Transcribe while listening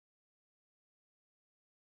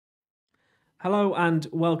Hello and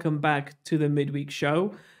welcome back to the Midweek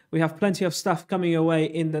Show. We have plenty of stuff coming your way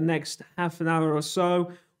in the next half an hour or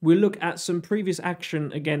so. We'll look at some previous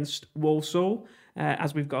action against Walsall,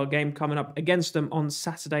 as we've got a game coming up against them on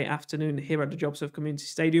Saturday afternoon here at the JobServe Community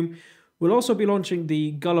Stadium. We'll also be launching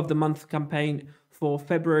the Goal of the Month campaign for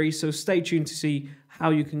February, so stay tuned to see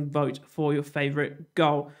how you can vote for your favourite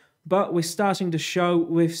goal. But we're starting the show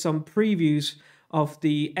with some previews of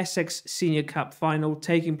the Essex Senior Cup final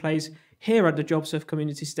taking place here at the JobServe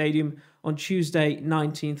Community Stadium on Tuesday,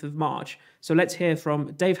 19th of March. So let's hear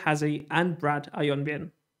from Dave Hazy and Brad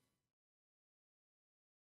Ayonbien.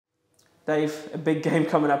 Dave, a big game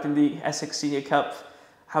coming up in the Essex Senior Cup.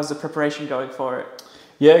 How's the preparation going for it?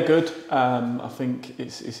 Yeah, good. I think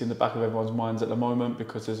it's in the back of everyone's minds at the moment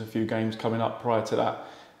because there's a few games coming up prior to that.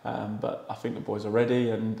 But I think the boys are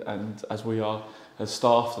ready, and as we are as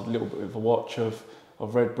staff, a little bit of a watch of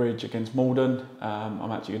Redbridge against Malden.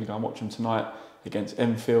 I'm actually going to go and watch them tonight against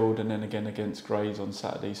Enfield and then again against Grays on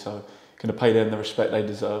Saturday. So going to pay them the respect they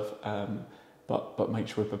deserve, but make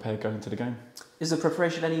sure we're prepared going into the game. Is the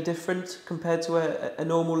preparation any different compared to a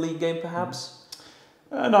normal league game, perhaps?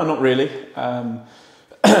 No, not really.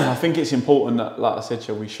 I think it's important that, like I said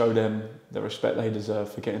to you, we show them the respect they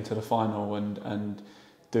deserve for getting to the final and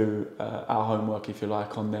do our homework, if you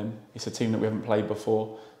like, on them. It's a team that we haven't played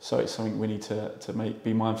before, so it's something we need to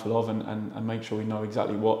be mindful of and make sure we know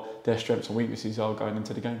exactly what their strengths and weaknesses are going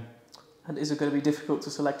into the game. And is it going to be difficult to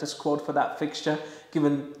select a squad for that fixture,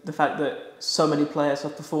 given the fact that so many players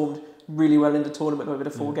have performed really well in the tournament over the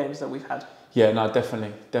four games that we've had? Yeah, no,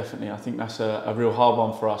 definitely. I think that's a real hard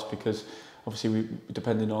one for us because obviously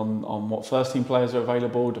depending on what first team players are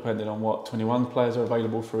available, depending on what 21 players are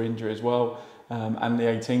available for injury as well, and the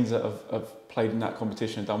 18s that have played in that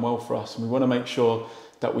competition have done well for us. And we want to make sure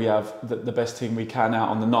that we have the best team we can out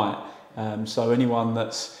on the night. So anyone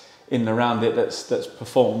that's in and around it that's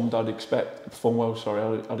performed, I'd expect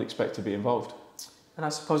to be involved. And I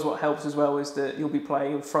suppose what helps as well is that you'll be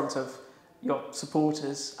playing in front of your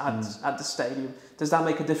supporters at the stadium. Does that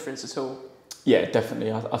make a difference at all? Yeah,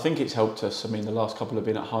 definitely. I think it's helped us. I mean, the last couple have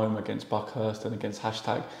been at home against Buckhurst and against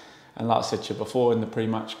Hashtag. And like I said to you before, in the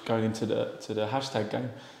pre-match going into the Hashtag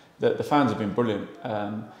game, the fans have been brilliant.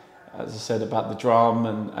 As I said about the drum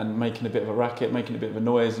and making a bit of a racket, making a bit of a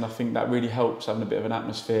noise, and I think that really helps having a bit of an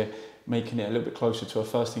atmosphere, making it a little bit closer to a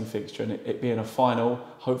first team fixture, and it being a final.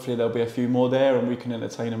 Hopefully there'll be a few more there, and we can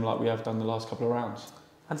entertain them like we have done the last couple of rounds.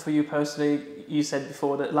 And for you personally, you said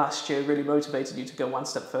before that last year really motivated you to go one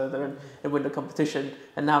step further and win the competition,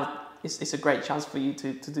 and now it's a great chance for you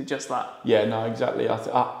to do just that. Yeah, no, exactly.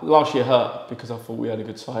 Last year hurt because I thought we had a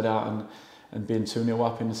good side out, and being 2-0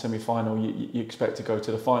 up in the semi-final, you expect to go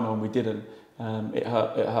to the final, and we didn't. It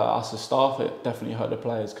hurt us as staff. It definitely hurt the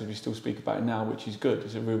players because we still speak about it now, which is good.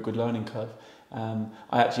 It's a real good learning curve. I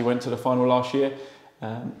actually went to the final last year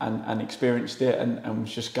and experienced it, and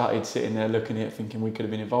was just gutted sitting there looking at it, thinking we could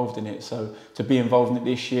have been involved in it. So to be involved in it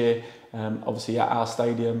this year, obviously at our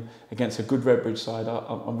stadium against a good Redbridge side,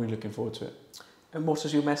 I'm really looking forward to it. And what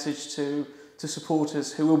is your message to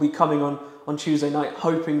supporters who will be coming on Tuesday night,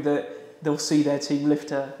 hoping that they'll see their team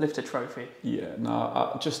lift a trophy? Yeah,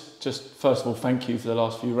 no, just first of all, thank you for the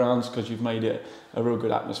last few rounds because you've made it a real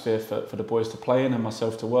good atmosphere for the boys to play in and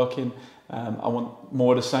myself to work in. I want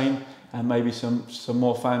more of the same, and maybe some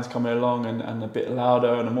more fans coming along and a bit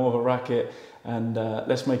louder and more of a racket, and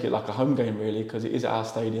let's make it like a home game really, because it is at our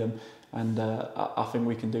stadium, and I think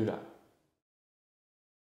we can do that.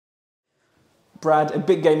 Brad, a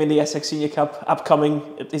big game in the Essex Senior Cup upcoming.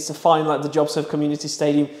 It's the final at the JobServe Community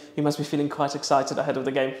Stadium. You must be feeling quite excited ahead of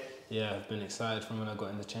the game. Yeah, I've been excited from when I got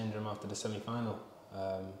in the change room after the semi-final.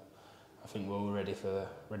 I think we're all ready for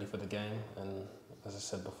the game, and as I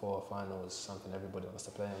said before, a final is something everybody wants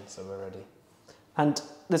to play in, so we're ready. And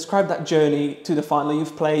describe that journey to the final.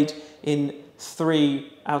 You've played in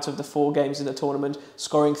 3 out of the 4 games in the tournament,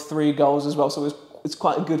 scoring 3 goals as well, so it's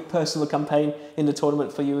quite a good personal campaign in the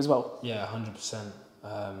tournament for you as well. Yeah, 100%.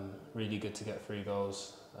 Really good to get 3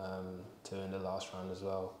 goals, 2 in the last round as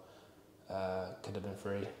well. Could have been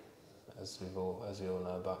 3, as we all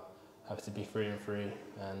know, but happy to be 3 and 3,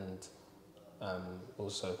 and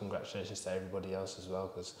also congratulations to everybody else as well,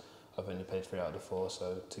 because I've only played 3 out of the 4,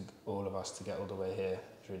 so to all of us to get all the way here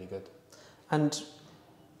is really good. And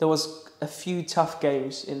there was a few tough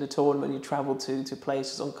games in the tournament. You travelled to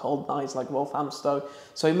places on cold nights like Walthamstow.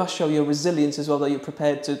 So it must show your resilience as well, that you're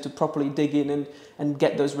prepared to properly dig in and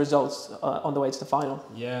get those results on the way to the final.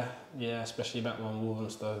 Yeah, especially back on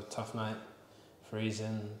Walthamstow, tough night,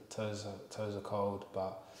 freezing, toes are cold,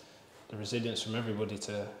 but the resilience from everybody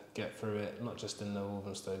to get through it, not just in the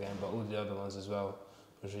Walthamstow game, but all the other ones as well,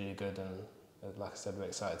 was really good, and like I said, we're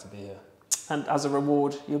excited to be here. And as a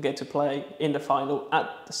reward, you'll get to play in the final at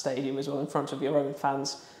the stadium as well, in front of your own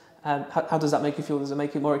fans. How does that make you feel? Does it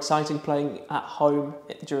make it more exciting playing at home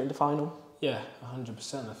during the final? Yeah,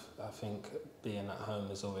 100%. I think being at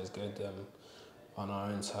home is always good. On our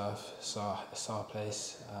own turf, it's our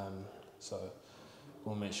place. So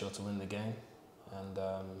we'll make sure to win the game, and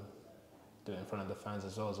do it in front of the fans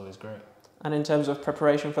as well is always great. And in terms of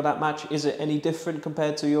preparation for that match, is it any different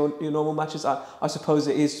compared to your normal matches? I suppose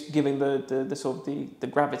it is, given the sort of the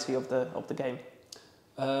gravity of the game.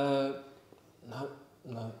 No,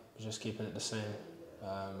 we're just keeping it the same.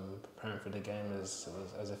 Preparing for the game as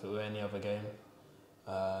if it were any other game.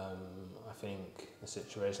 I think in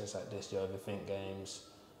situations like this, you overthink games,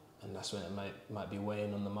 and that's when it might be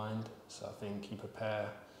weighing on the mind. So I think you prepare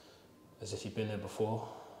as if you've been there before,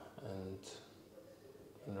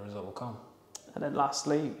 and the result will come. And then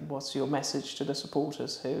lastly, what's your message to the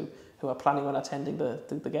supporters who are planning on attending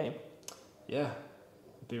the game? Yeah,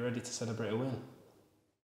 be ready to celebrate a win.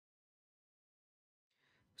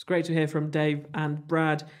 It's great to hear from Dave and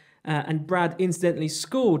Brad. And Brad incidentally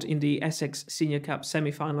scored in the Essex Senior Cup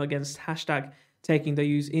semi-final against #, taking the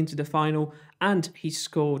U's into the final. And he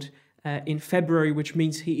scored in February, which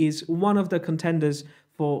means he is one of the contenders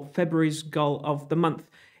for February's goal of the month.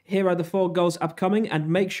 Here are the 4 goals upcoming, and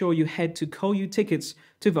make sure you head to Col U Tickets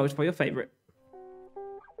to vote for your favourite.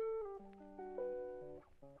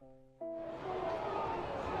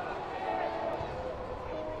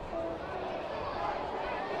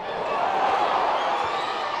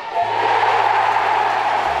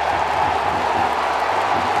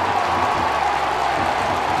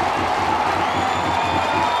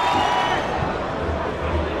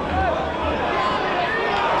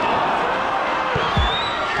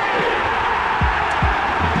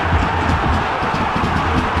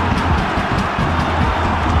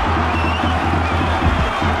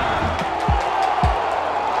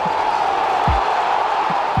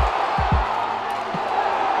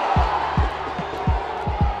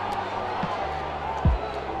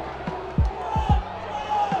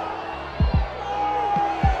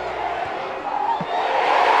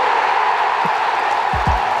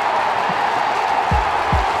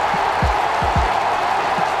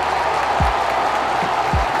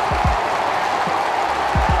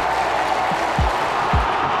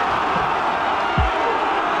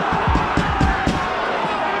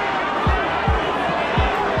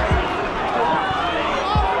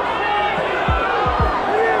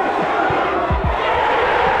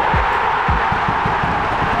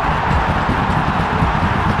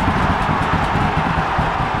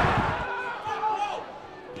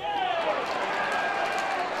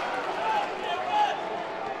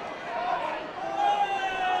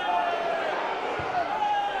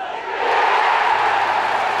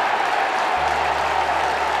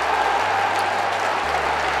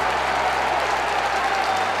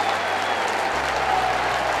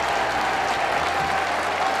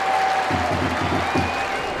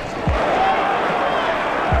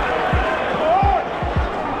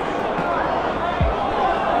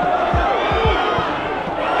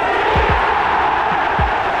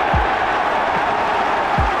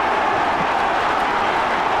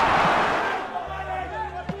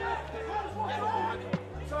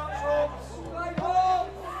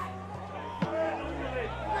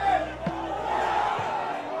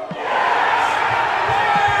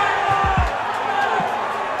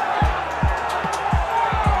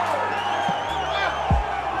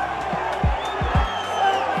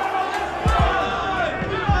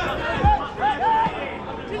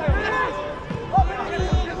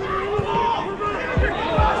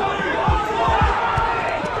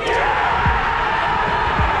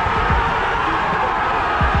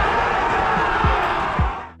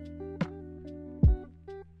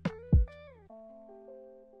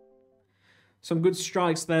 Some good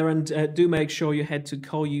strikes there, and do make sure you head to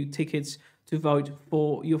Col U Tickets to vote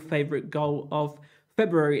for your favourite goal of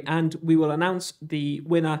February, and we will announce the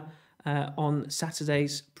winner on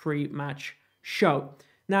Saturday's pre-match show.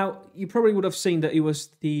 Now, you probably would have seen that it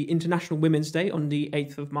was the International Women's Day on the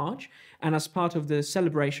 8th of March, and as part of the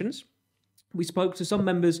celebrations, we spoke to some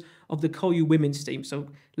members of the Col U women's team, so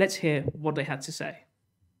let's hear what they had to say.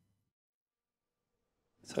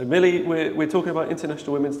 So Millie, we're talking about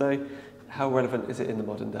International Women's Day. How relevant is it in the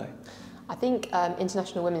modern day? I think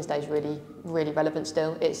International Women's Day is really relevant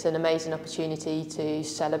still. It's an amazing opportunity to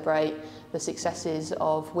celebrate the successes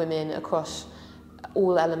of women across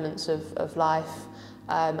all elements of life.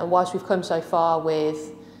 And whilst we've come so far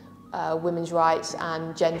with women's rights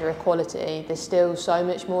and gender equality, there's still so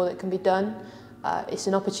much more that can be done. It's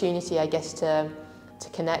an opportunity, I guess, to to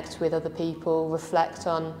connect with other people, reflect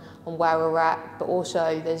on where we're at, but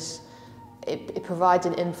also it provides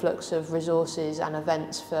an influx of resources and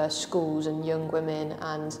events for schools and young women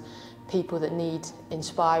and people that need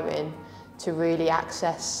inspiring to really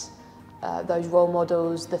access those role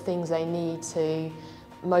models, the things they need to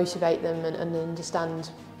motivate them and understand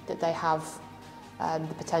that they have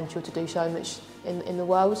the potential to do so much in the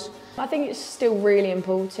world. I think it's still really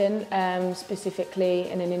important, specifically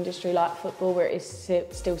in an industry like football where it is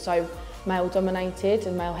still so male dominated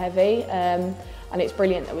and male heavy, and it's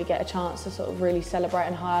brilliant that we get a chance to sort of really celebrate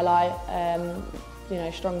and highlight you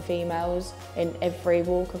know, strong females in every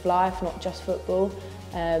walk of life, not just football.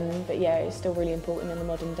 But yeah, it's still really important in the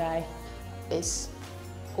modern day. It's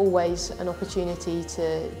always an opportunity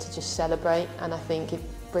to just celebrate, and I think it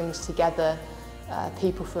brings together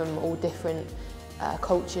people from all different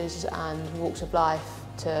cultures and walks of life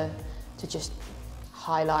to just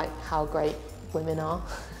highlight how great women are.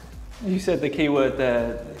 You said the key word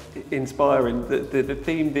there, inspiring. The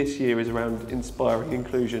theme this year is around inspiring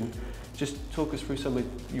inclusion. Just talk us through some of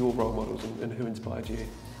your role models and who inspired you.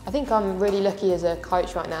 I think I'm really lucky as a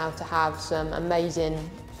coach right now to have some amazing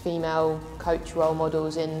female coach role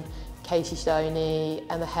models in Casey Stoney,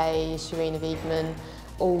 Emma Hayes, Serena Wiegman,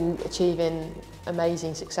 all achieving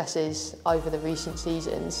amazing successes over the recent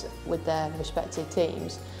seasons with their respective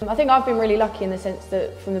teams. I think I've been really lucky in the sense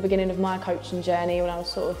that from the beginning of my coaching journey, when I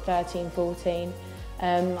was sort of 13, 14,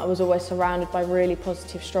 I was always surrounded by really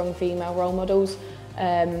positive, strong female role models.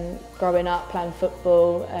 Growing up, playing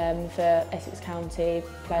football for Essex County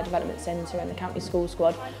Player Development Centre and the County School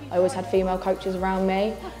Squad, I always had female coaches around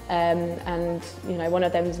me, and you know, one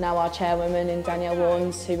of them is now our chairwoman in Danielle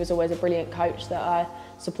Warnes, who was always a brilliant coach that I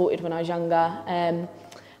supported when I was younger,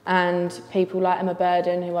 and people like Emma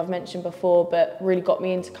Burden, who I've mentioned before, but really got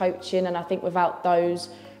me into coaching. And I think without those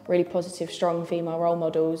really positive, strong female role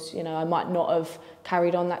models, you know, I might not have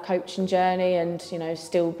carried on that coaching journey and, you know,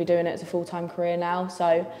 still be doing it as a full-time career now.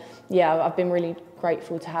 So yeah, I've been really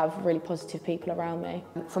grateful to have really positive people around me.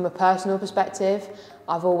 From a personal perspective,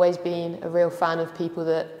 I've always been a real fan of people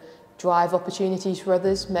that drive opportunities for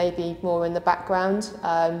others, maybe more in the background.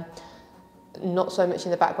 Not so much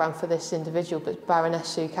in the background for this individual, but Baroness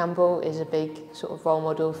Sue Campbell is a big sort of role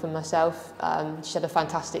model for myself. She's had a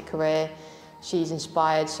fantastic career. She's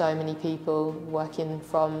inspired so many people, working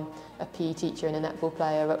from a PE teacher and a netball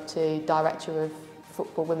player up to director of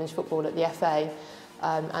football, women's football at the FA.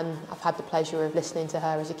 And I've had the pleasure of listening to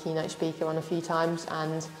her as a keynote speaker on a few times,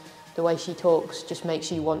 and the way she talks just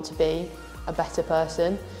makes you want to be a better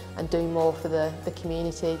person and do more for the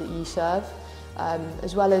community that you serve.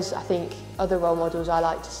 As well as, I think, other role models I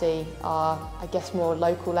like to see are, I guess, more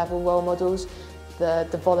local level role models,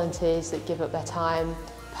 the volunteers that give up their time,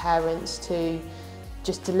 parents to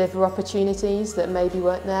just deliver opportunities that maybe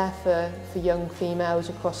weren't there for young females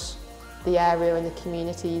across the area and the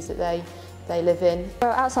communities that they live in.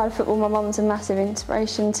 Well, outside of football, my mum's a massive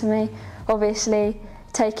inspiration to me. Obviously,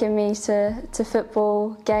 taking me to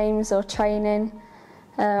football games or training.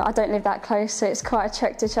 I don't live that close, so it's quite a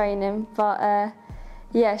trek to training, but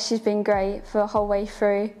yeah, she's been great for the whole way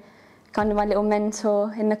through. Kind of my little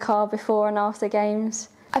mentor in the car before and after games.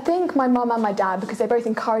 I think my mum and my dad, because they both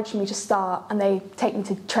encouraged me to start, and they take me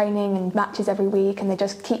to training and matches every week, and they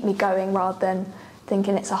just keep me going rather than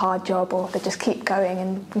thinking it's a hard job, or they just keep going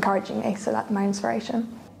and encouraging me, so that's my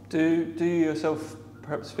inspiration. Do you yourself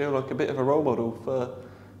perhaps feel like a bit of a role model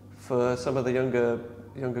for some of the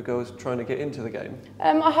younger girls trying to get into the game?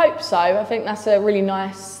 I hope so. I think that's a really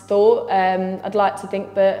nice thought. I'd like to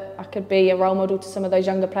think that I could be a role model to some of those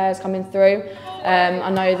younger players coming through. I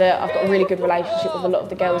know that I've got a really good relationship with a lot of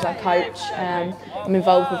the girls I coach. I'm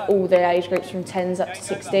involved with all the age groups from 10s up to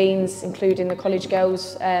 16s, including the college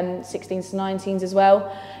girls, 16s to 19s as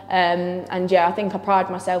well. And yeah, I think I pride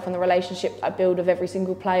myself on the relationship I build with every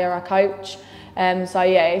single player I coach. So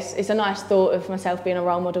yeah, it's a nice thought of myself being a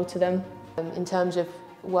role model to them. In terms of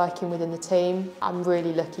working within the team, I'm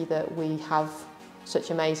really lucky that we have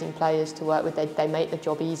such amazing players to work with. They make the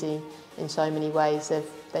job easy in so many ways.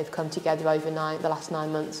 They've come together over the last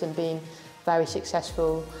 9 months and been very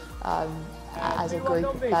successful as a group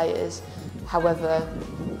of players. However,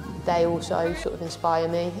 they also sort of inspire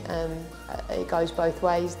me. It goes both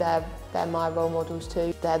ways. They're my role models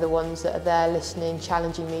too. They're the ones that are there listening,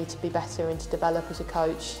 challenging me to be better and to develop as a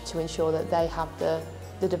coach, to ensure that they have the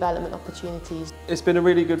development opportunities. It's been a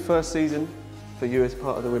really good first season for you as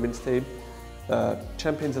part of the women's team.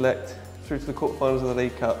 Champions-elect, through to the quarterfinals of the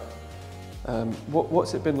League Cup.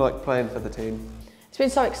 What's it been like playing for the team? It's been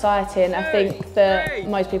so exciting. I think that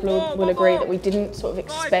most people will agree that we didn't sort of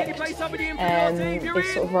expect this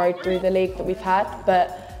sort of road through the league that we've had,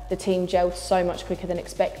 but the team gelled so much quicker than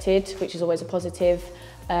expected, which is always a positive.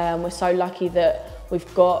 We're so lucky that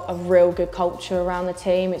we've got a real good culture around the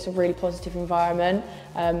team. It's a really positive environment,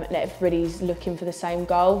 and everybody's looking for the same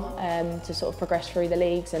goal, to sort of progress through the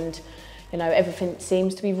leagues, and you know, everything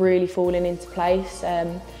seems to be really falling into place.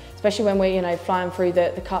 Especially when we're flying through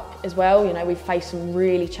the cup as well. We've faced some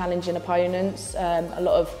really challenging opponents, a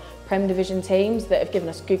lot of Prem Division teams that have given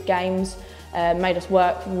us good games, made us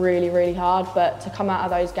work really, really hard, but to come out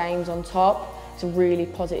of those games on top, it's a really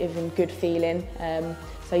positive and good feeling.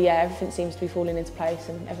 So yeah, everything seems to be falling into place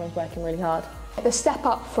and everyone's working really hard. The step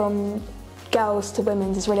up from girls to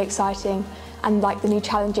women's is really exciting, and like the new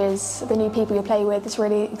challenges, the new people you play with, is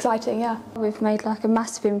really exciting, yeah. We've made like a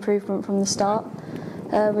massive improvement from the start.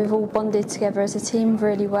 We've all bonded together as a team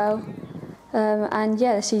really well, and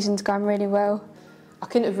yeah, the season's going really well. I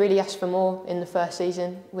couldn't have really asked for more in the first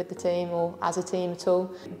season with the team or as a team at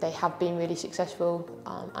all. They have been really successful,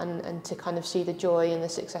 and to kind of see the joy and the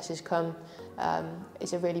successes come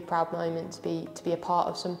is a really proud moment to be a part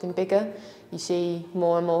of something bigger. You see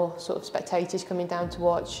more and more sort of spectators coming down to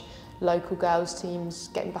watch, local girls teams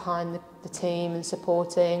getting behind the team and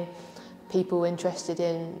supporting, people interested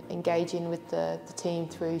in engaging with the team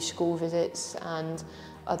through school visits and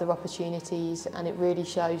other opportunities, and it really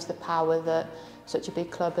shows the power that such a big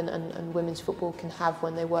club and women's football can have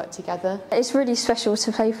when they work together. It's really special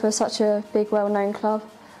to play for such a big, well-known club.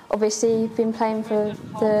 Obviously, been playing for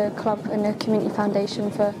the club and the community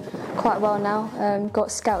foundation for quite a while now. Got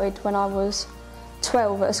scouted when I was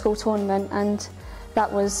 12 at a school tournament, and that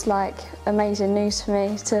was like amazing news for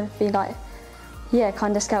me to be like, yeah,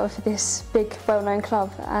 kind of scouted for this big, well-known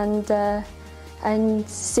club, and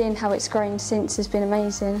seeing how it's grown since has been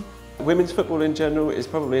amazing. Women's football in general is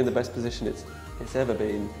probably in the best position it's ever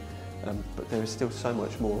been, but there is still so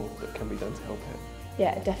much more that can be done to help it.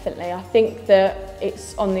 Yeah, definitely. I think that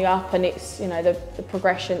it's on the up, and it's the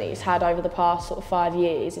progression that it's had over the past sort of 5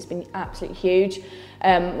 years. It's been absolutely huge.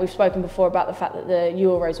 We've spoken before about the fact that the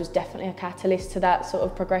Euros was definitely a catalyst to that sort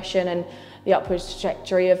of progression and the upwards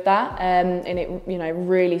trajectory of that, and it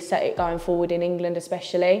really set it going forward in England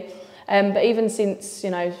especially. But even since,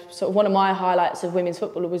 sort of one of my highlights of women's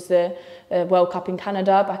football was the World Cup in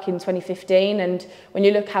Canada back in 2015. And when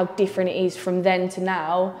you look how different it is from then to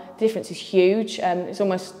now, the difference is huge. It's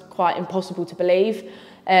almost quite impossible to believe.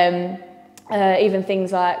 Even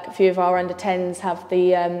things like a few of our under-10s have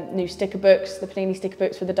the new sticker books, the Panini sticker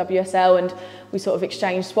books for the WSL, and we sort of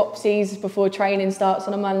exchange swapsies before training starts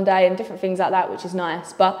on a Monday and different things like that, which is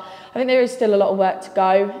nice. But I think there is still a lot of work to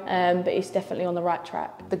go, but it's definitely on the right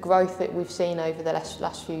track. The growth that we've seen over the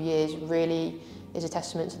last few years really is a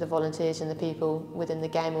testament to the volunteers and the people within the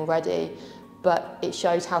game already, but it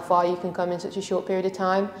shows how far you can come in such a short period of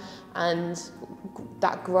time, and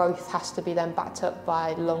that growth has to be then backed up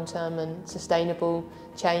by long-term and sustainable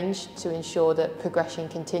change to ensure that progression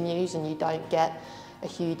continues and you don't get a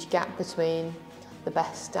huge gap between the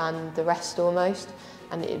best and the rest almost.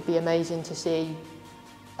 And it'd be amazing to see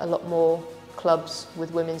a lot more clubs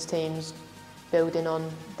with women's teams building on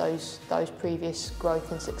those previous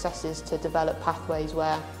growth and successes to develop pathways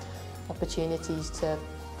where opportunities to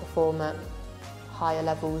perform at higher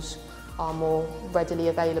levels are more readily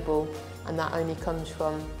available, and that only comes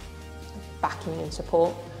from backing and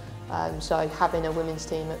support. So having a women's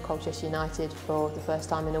team at Colchester United for the first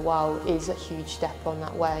time in a while is a huge step on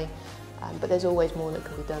that way, but there's always more that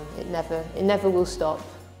can be done. It never will stop.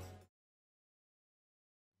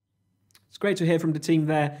 It's great to hear from the team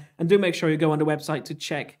there, and do make sure you go on the website to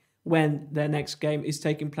check when their next game is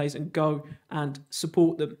taking place and go and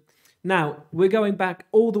support them. Now, we're going back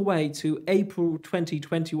all the way to April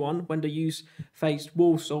 2021 when the Youths faced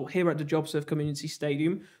Walsall here at the JobServe Community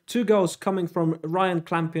Stadium. 2 goals coming from Ryan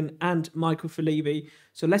Clampion and Michael Felivi.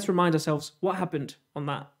 So let's remind ourselves what happened on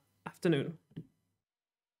that afternoon.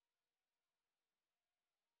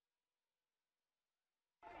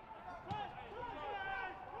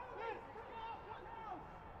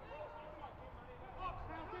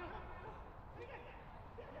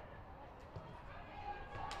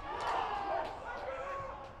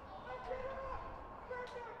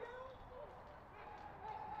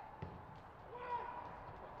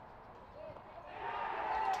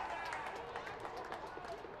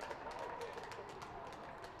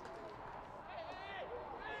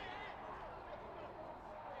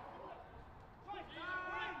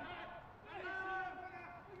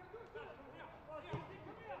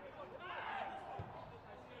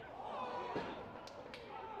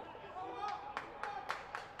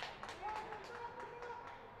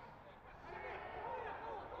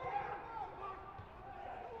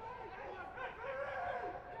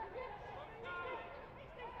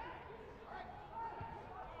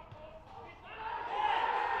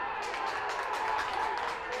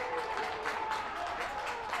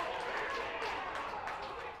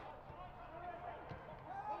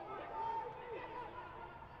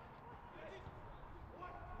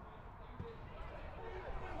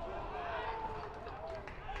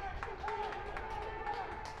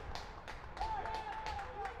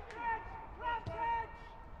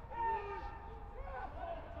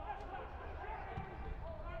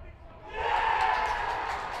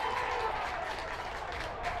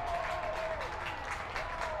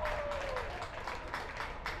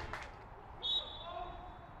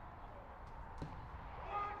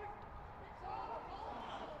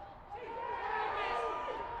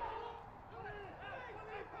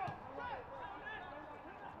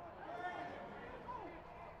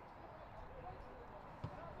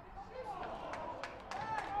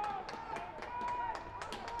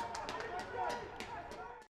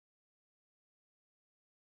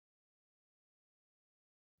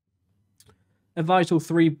 a vital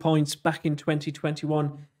 3 points back in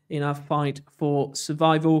 2021 in our fight for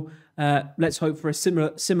survival. Let's hope for a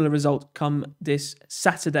similar result come this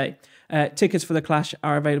Saturday. Tickets for the clash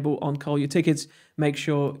are available on Col U Tickets. Make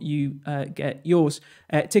sure you get yours.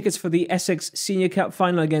 Tickets for the Essex Senior Cup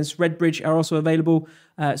final against Redbridge are also available,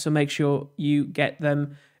 so make sure you get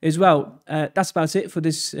them as well. That's about it for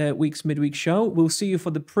this week's Midweek Show. We'll see you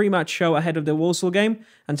for the pre-match show ahead of the Walsall game.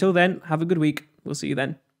 Until then, have a good week. We'll see you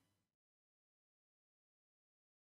then.